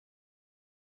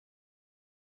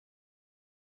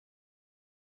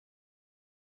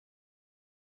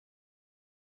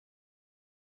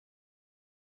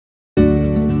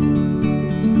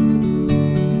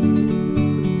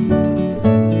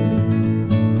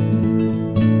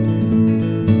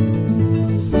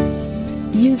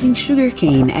Using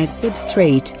sugarcane as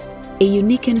substrate, a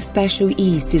unique and special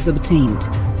yeast is obtained,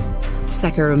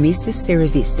 Saccharomyces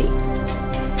cerevisiae.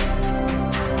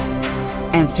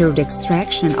 And through the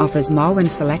extraction of a small and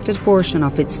selected portion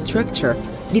of its structure,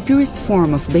 the purest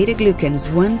form of beta-glucans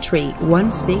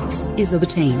 1,3,1,6 is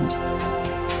obtained.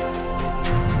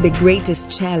 The greatest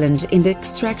challenge in the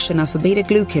extraction of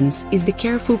beta-glucans is the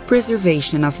careful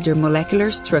preservation of their molecular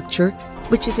structure,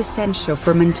 which is essential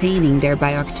for maintaining their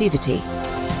bioactivity.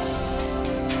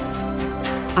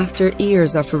 After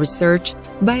years of research,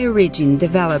 BioRegen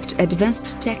developed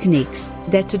advanced techniques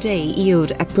that today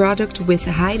yield a product with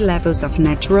high levels of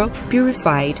natural,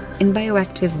 purified, and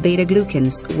bioactive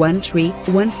beta-glucans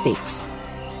 1,3,1,6.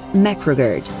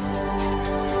 MacroGard.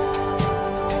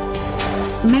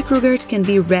 MacroGard can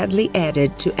be readily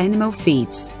added to animal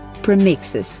feeds,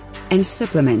 premixes, and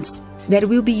supplements that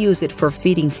will be used for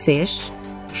feeding fish,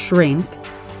 shrimp,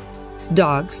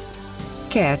 dogs,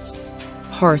 cats,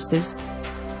 horses,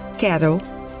 cattle,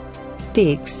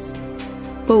 pigs,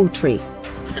 poultry,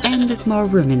 and small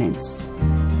ruminants.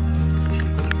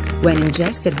 When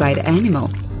ingested by the animal,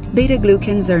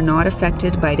 beta-glucans are not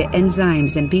affected by the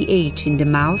enzymes and pH in the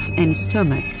mouth and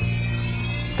stomach,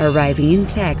 arriving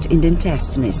intact in the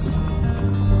intestines.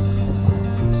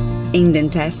 In the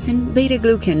intestine,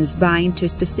 beta-glucans bind to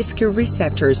specific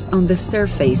receptors on the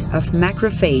surface of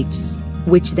macrophages,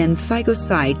 which then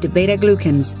phagocyte the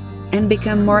beta-glucans and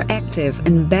become more active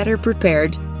and better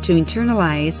prepared to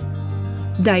internalize,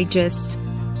 digest,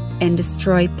 and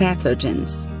destroy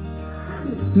pathogens.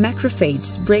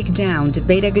 Macrophages break down the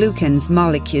beta-glucans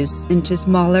molecules into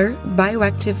smaller,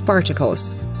 bioactive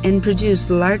particles and produce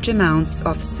large amounts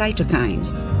of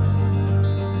cytokines.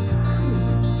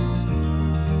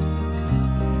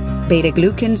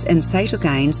 Beta-glucans and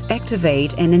cytokines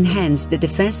activate and enhance the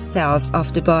defense cells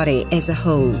of the body as a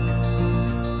whole.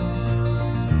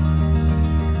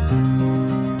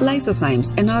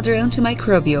 Lysozymes and other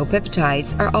antimicrobial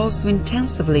peptides are also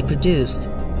intensively produced,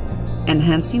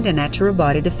 enhancing the natural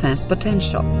body defense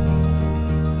potential.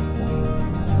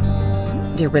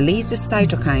 The released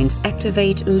cytokines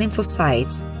activate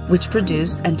lymphocytes, which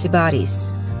produce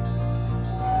antibodies.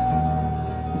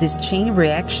 This chain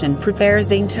reaction prepares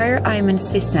the entire immune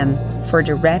system for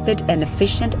the rapid and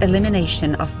efficient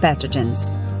elimination of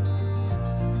pathogens.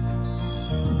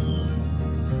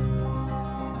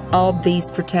 All these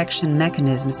protection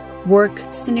mechanisms work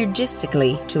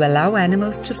synergistically to allow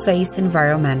animals to face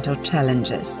environmental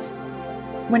challenges.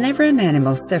 Whenever an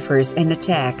animal suffers an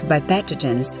attack by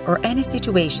pathogens or any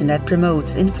situation that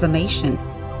promotes inflammation,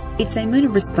 its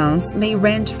immune response may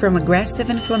range from aggressive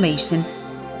inflammation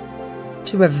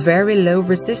to a very low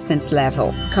resistance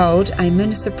level called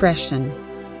immunosuppression.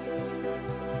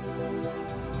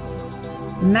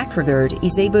 MacroGard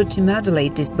is able to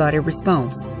modulate this body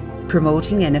response,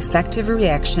 promoting an effective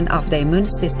reaction of the immune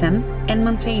system and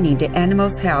maintaining the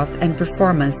animal's health and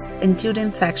performance until the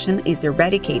infection is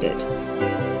eradicated.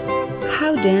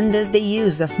 How then does the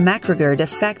use of MacroGard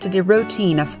affect the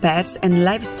routine of pets and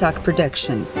livestock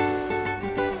production?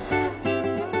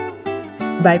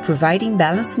 By providing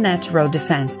balanced natural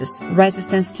defenses,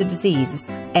 resistance to diseases,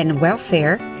 and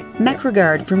welfare,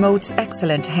 MacroGard promotes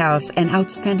excellent health and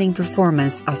outstanding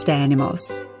performance of the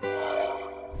animals.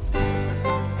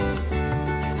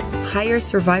 Higher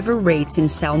survival rates in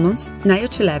salmons,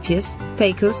 Niotilapias,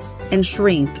 pecos, and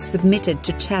shrimp submitted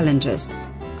to challenges.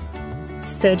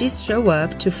 Studies show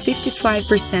up to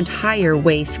 55% higher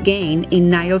weight gain in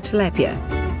Niotilapia.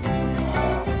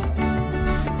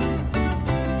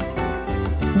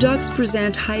 Dogs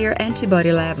present higher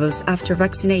antibody levels after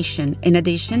vaccination, in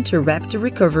addition to rapid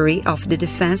recovery of the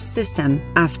defense system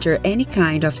after any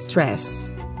kind of stress.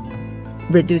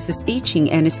 Reduces itching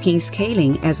and skin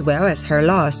scaling as well as hair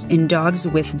loss in dogs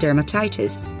with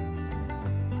dermatitis.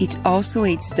 It also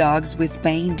aids dogs with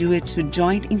pain due to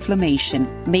joint inflammation,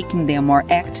 making them more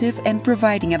active and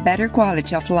providing a better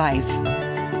quality of life.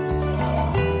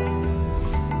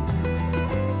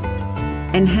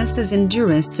 Enhances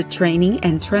endurance to training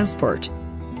and transport.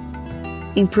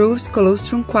 Improves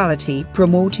colostrum quality,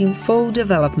 promoting foal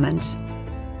development.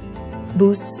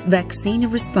 Boosts vaccine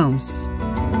response.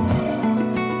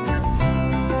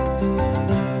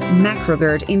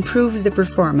 MacroGard improves the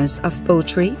performance of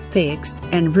poultry, pigs,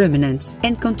 and ruminants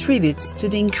and contributes to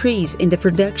the increase in the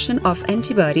production of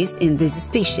antibodies in these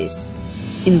species.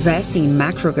 Investing in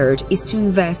MacroGard is to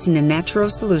invest in a natural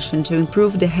solution to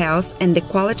improve the health and the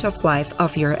quality of life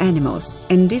of your animals.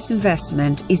 And this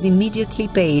investment is immediately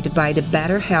paid by the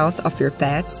better health of your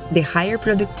pets, the higher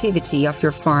productivity of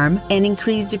your farm, and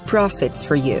increased profits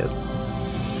for you.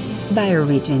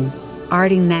 BioRegen,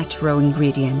 adding natural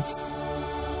ingredients.